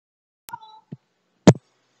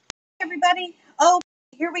Everybody. Oh,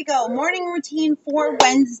 here we go. Morning routine for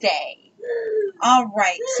Wednesday. All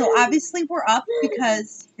right. So obviously we're up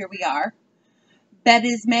because here we are. Bed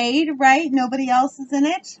is made, right? Nobody else is in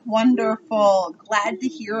it. Wonderful. Glad to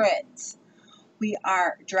hear it. We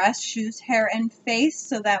are dressed, shoes, hair, and face,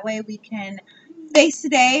 so that way we can face the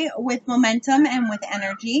day with momentum and with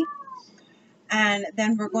energy. And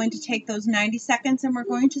then we're going to take those 90 seconds and we're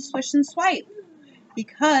going to swish and swipe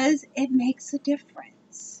because it makes a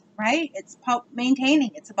difference, right? It's about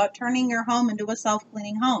maintaining. It's about turning your home into a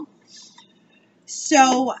self-cleaning home.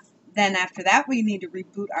 So then after that, we need to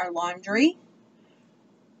reboot our laundry.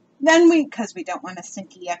 Then because we don't want a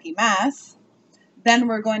stinky, yucky mess. Then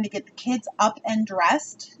we're going to get the kids up and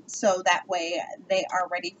dressed so that way they are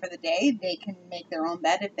ready for the day. They can make their own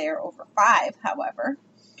bed if they are over 5, however.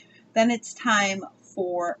 Then it's time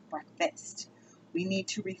for breakfast. We need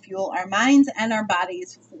to refuel our minds and our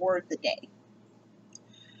bodies for the day.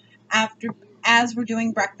 As we're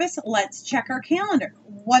doing breakfast, let's check our calendar.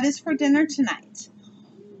 What is for dinner tonight?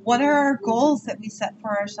 What are our goals that we set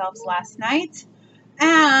for ourselves last night?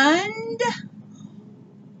 And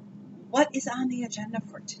what is on the agenda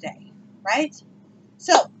for today, right?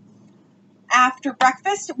 So, after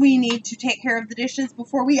breakfast, we need to take care of the dishes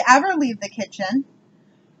before we ever leave the kitchen.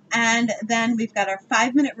 And then we've got our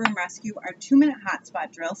 5-minute room rescue, our 2-minute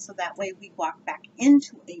hotspot drill, so that way we walk back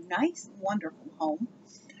into a nice, wonderful home.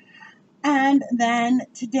 And then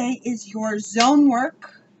today is your zone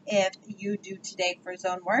work. If you do today for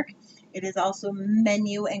zone work, it is also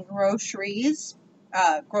menu and groceries,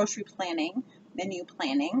 grocery planning, menu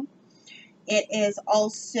planning. It is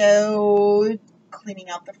also cleaning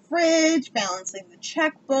out the fridge, balancing the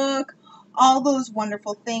checkbook, all those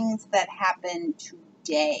wonderful things that happen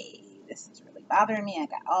today. This is really bothering me. I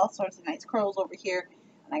got all sorts of nice curls over here,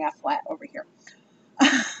 and I got flat over here.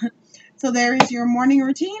 So there is your morning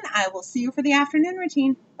routine. I will see you for the afternoon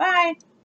routine. Bye.